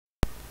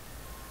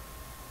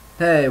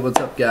Hey, what's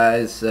up,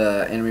 guys?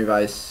 Anime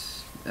Advisors,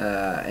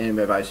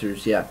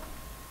 yeah.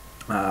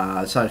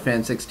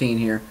 Sotyfan16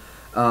 here.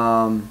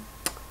 I'm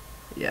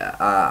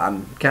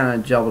kind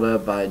of jumbled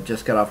up. I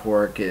just got off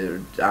work.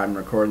 I'm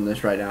recording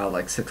this right now at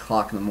like 6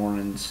 o'clock in the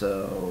morning,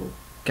 so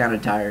kind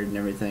of tired and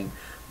everything.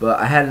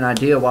 But I had an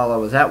idea while I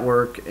was at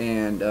work,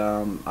 and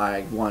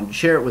I wanted to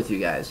share it with you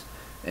guys.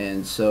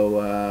 And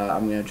so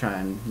I'm going to try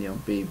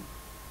and be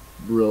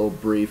real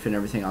brief and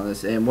everything on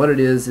this. And what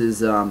it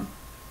is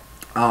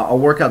I'll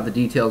work out the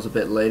details a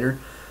bit later,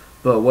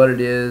 but what it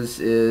is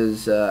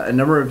a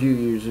number of you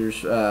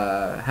users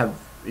have,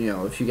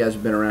 if you guys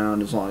have been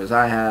around as long as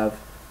I have,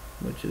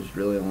 which has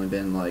really only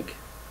been like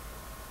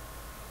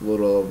a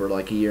little over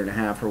like a year and a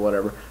half or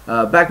whatever,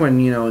 back when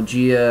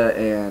Gia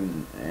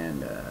and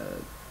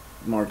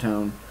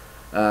Martone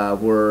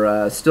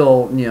were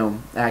still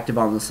active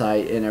on the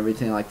site and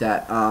everything like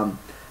that. I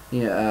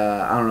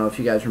don't know if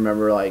you guys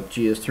remember like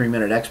Gia's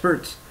 3-minute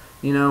experts,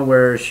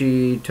 where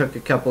she took a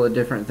couple of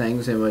different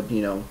things and would,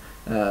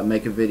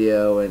 make a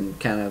video and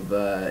kind of,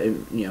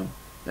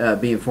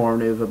 be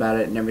informative about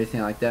it and everything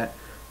like that.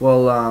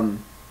 Well,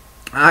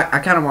 I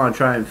kind of want to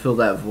try and fill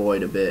that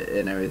void a bit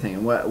and everything.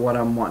 And what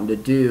I'm wanting to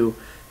do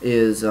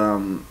is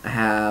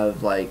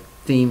have, like,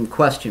 themed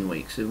question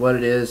weeks. And what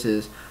it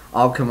is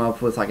I'll come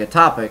up with, like, a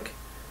topic.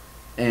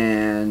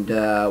 And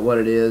what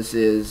it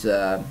is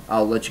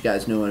I'll let you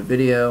guys know in a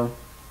video,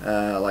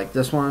 like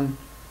this one.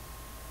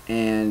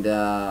 And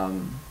I'll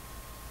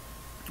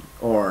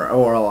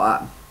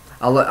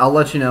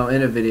let you know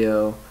in a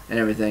video and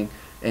everything,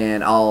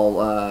 and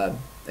I'll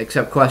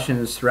accept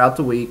questions throughout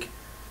the week,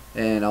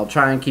 and I'll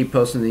try and keep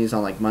posting these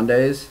on like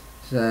Mondays.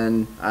 So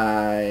then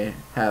I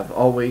have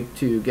all week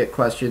to get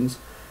questions,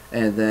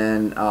 and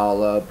then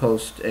I'll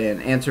post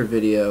an answer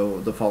video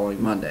the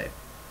following Monday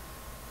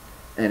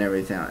and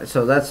everything.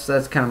 So that's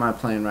kind of my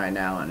plan right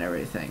now and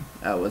everything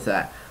with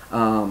that.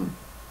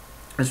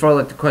 As far as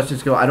like the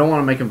questions go, I don't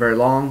want to make them very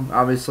long,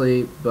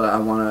 obviously, but I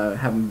want to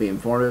have them be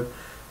informative.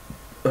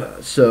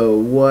 So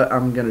what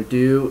I'm going to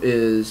do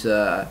is,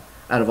 out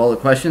of all the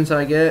questions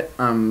I get,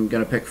 I'm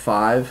going to pick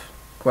 5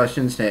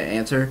 questions to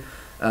answer.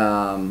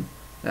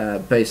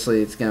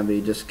 Basically, it's going to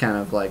be just kind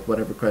of like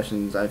whatever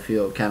questions I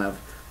feel kind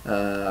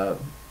of,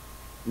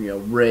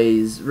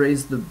 raise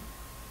the,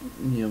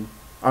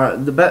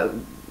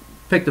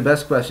 pick the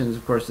best questions,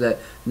 of course, that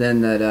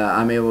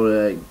I'm able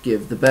to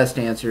give the best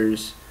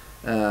answers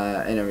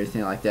and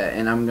everything like that.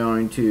 And I'm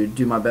going to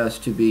do my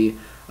best to be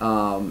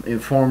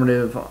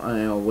informative,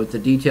 with the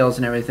details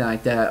and everything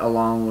like that,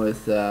 along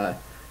with or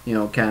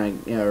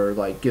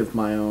like give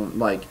my own,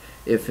 like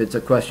if it's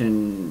a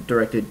question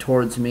directed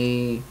towards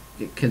me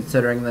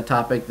considering the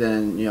topic,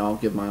 then I'll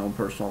give my own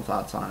personal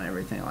thoughts on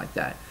everything like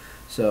that.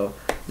 So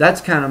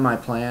that's kind of my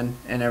plan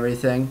and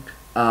everything.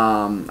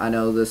 I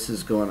know this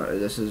is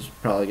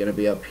probably going to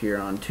be up here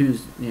on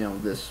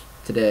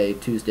Tuesday,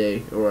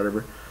 Tuesday or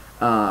whatever.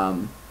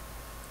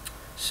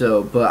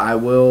 But I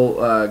will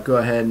go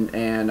ahead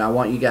and I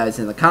want you guys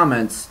in the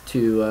comments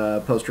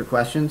to post your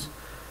questions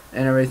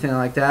and everything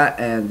like that,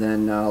 and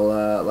then I'll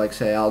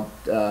I'll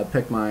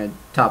pick my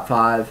top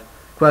 5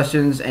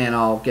 questions and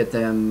I'll get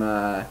them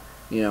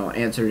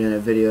answered in a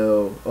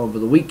video over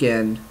the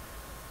weekend,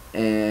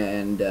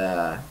 and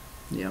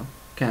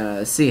kind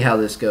of see how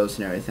this goes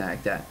and everything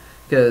like that,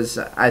 because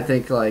I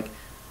think like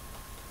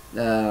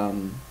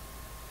the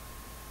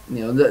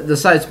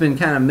site's been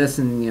kind of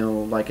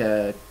missing like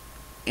a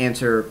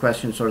answer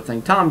question sort of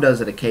thing. Tom does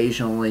it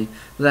occasionally,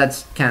 but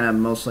that's kind of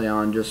mostly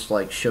on just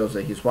like shows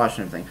that he's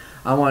watching everything.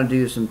 I want to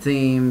do some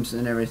themes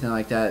and everything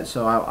like that,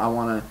 so I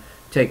want to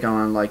take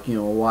on like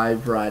a wide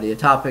variety of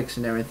topics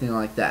and everything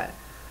like that.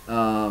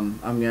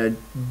 I'm gonna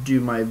do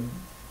my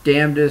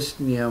damnedest,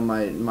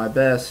 my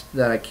best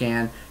that I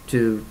can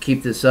to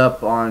keep this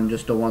up on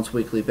just a once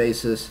weekly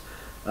basis.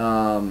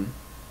 I'm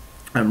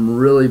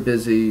really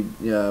busy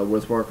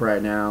with work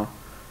right now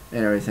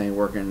and everything,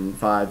 working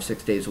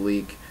 5-6 days a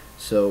week.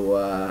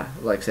 So,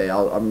 like I say,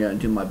 I'm going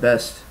to do my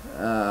best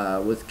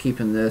with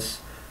keeping this.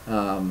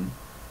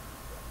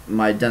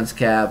 My dunce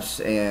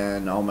caps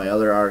and all my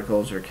other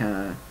articles are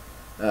kind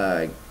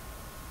of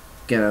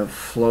going to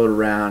float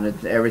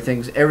around.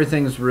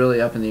 Everything's really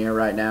up in the air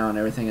right now and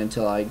everything,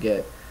 until I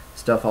get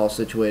stuff all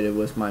situated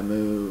with my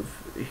move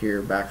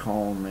here back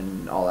home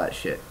and all that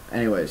shit.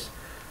 Anyways,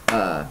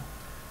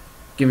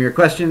 give me your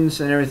questions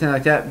and everything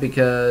like that,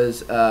 because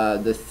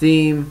the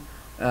theme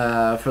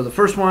for the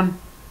first one,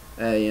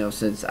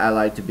 since I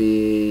like to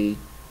be,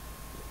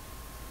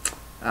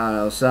 I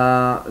don't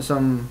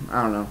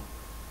know,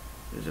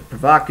 is it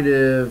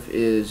provocative?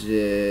 Is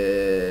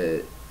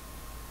it,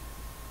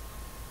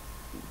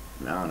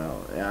 I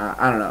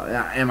don't know.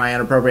 Am I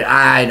inappropriate?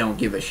 I don't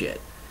give a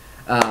shit.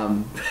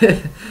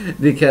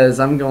 Because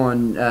I'm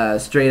going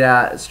straight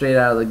out of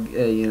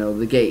the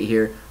the gate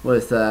here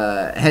with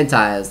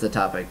hentai as the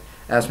topic.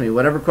 Ask me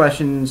whatever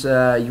questions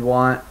you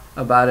want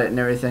about it and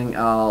everything.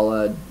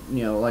 I'll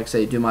like I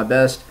say, do my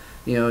best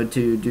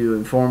to do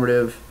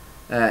informative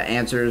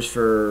answers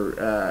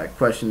for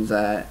questions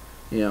that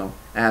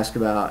ask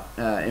about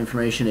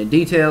information and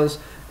details,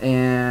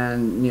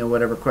 and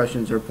whatever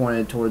questions are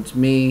pointed towards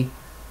me,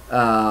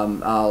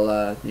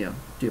 I'll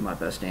do my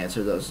best to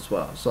answer those as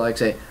well. So like I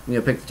say, I'm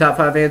gonna pick the top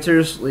 5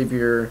 answers. Leave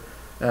your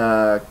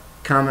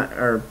comment,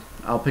 or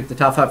I'll pick the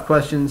top 5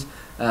 questions.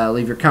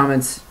 Leave your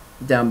comments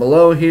down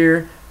below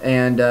here,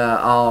 and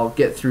I'll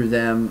get through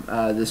them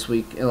this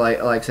week. Like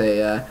I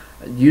say,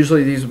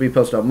 usually these will be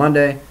posted on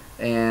Monday,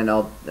 and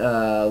I'll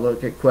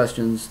look at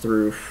questions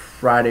through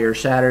Friday or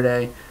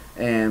Saturday,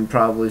 and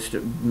probably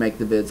make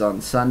the bids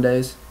on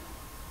Sundays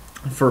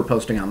for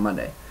posting on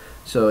Monday.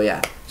 So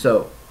yeah,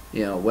 so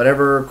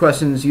whatever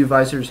questions you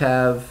Vicers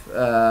have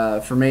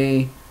for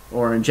me,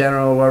 or in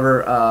general,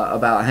 whatever,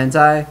 about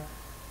hentai,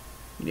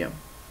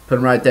 put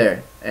them right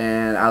there,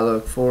 and I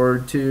look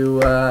forward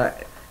to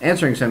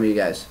answering some of you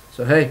guys.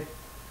 So hey,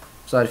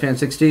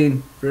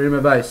 Sotyfan16, freedom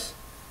advice.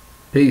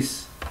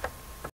 Peace.